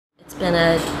been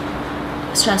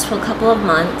a stressful couple of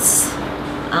months.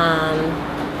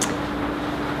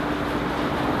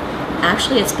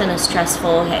 Actually, it's been a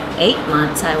stressful 8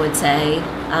 months, I would say.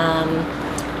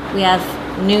 We have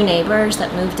new neighbors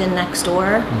that moved in next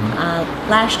door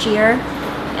last year,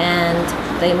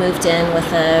 and they moved in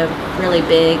with a really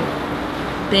big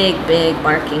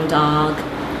barking dog.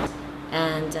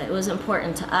 And it was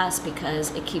important to us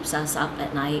because it keeps us up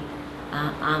at night.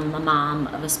 I'm a mom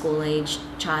of a school-age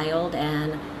child,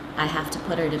 and I have to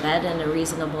put her to bed in a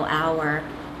reasonable hour.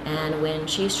 And when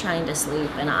she's trying to sleep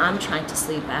and I'm trying to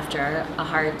sleep after a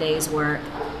hard day's work,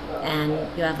 and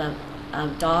you have a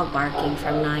dog barking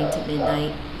from 9 to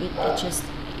midnight, you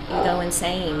go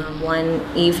insane. One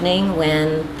evening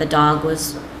when the dog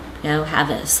was, have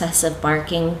an excessive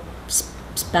barking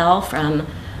spell from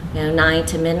 9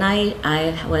 to midnight,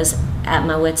 I was at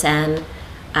my wit's end.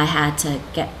 I had to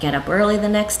get up early the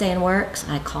next day and work.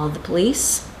 So I called the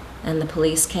police, and the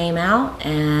police came out,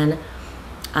 and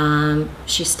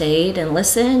she stayed and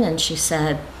listened, and she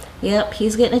said, yep,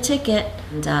 he's getting a ticket.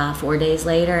 And 4 days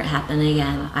later, it happened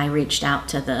again. I reached out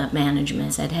to the management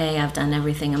and said, hey, I've done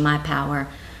everything in my power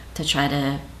to try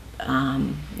to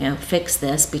fix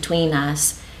this between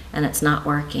us, and it's not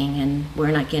working, and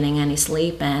we're not getting any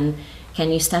sleep, and can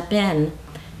you step in?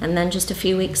 And then just a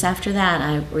few weeks after that,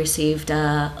 I received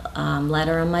a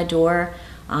letter on my door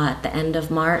at the end of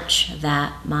March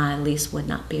that my lease would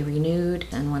not be renewed.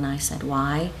 And when I said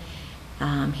why,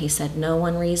 he said no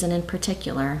one reason in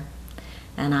particular.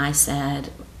 And I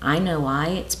said, I know why.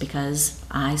 It's because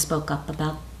I spoke up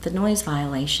about the noise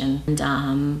violation.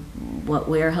 And what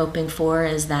we're hoping for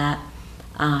is that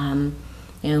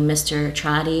Mr.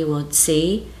 Trotti would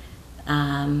see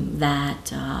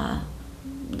that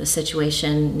the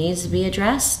situation needs to be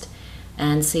addressed,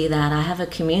 and see that I have a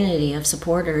community of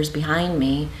supporters behind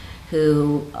me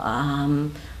who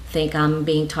think I'm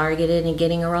being targeted and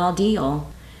getting a raw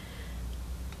deal.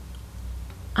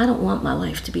 I don't want my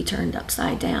life to be turned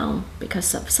upside down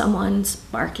because of someone's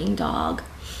barking dog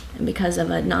and because of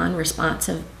a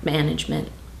non-responsive management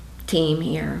team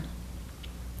here.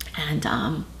 And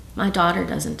my daughter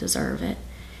doesn't deserve it,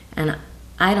 and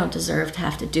I don't deserve to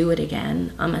have to do it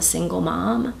again. I'm a single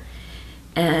mom,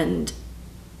 and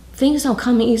things don't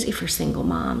come easy for single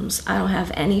moms. I don't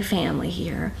have any family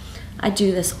here. I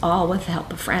do this all with the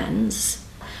help of friends.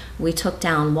 We took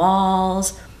down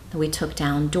walls, we took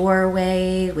down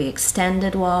doorways, we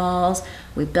extended walls,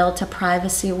 we built a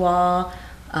privacy wall,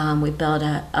 we built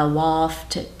a wall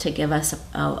to give us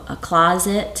a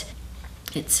closet.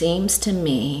 It seems to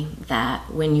me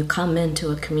that when you come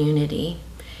into a community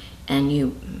and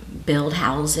you build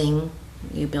housing,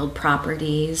 you build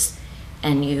properties,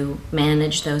 and you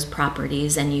manage those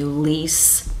properties, and you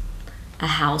lease a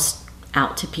house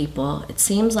out to people, it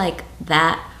seems like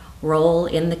that role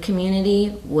in the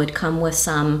community would come with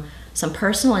some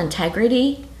personal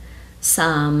integrity,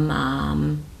 some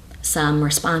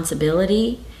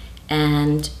responsibility.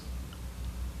 And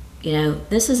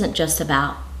this isn't just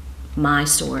about my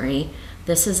story.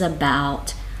 This is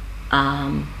about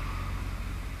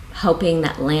hoping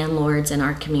that landlords in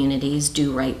our communities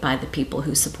do right by the people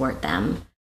who support them.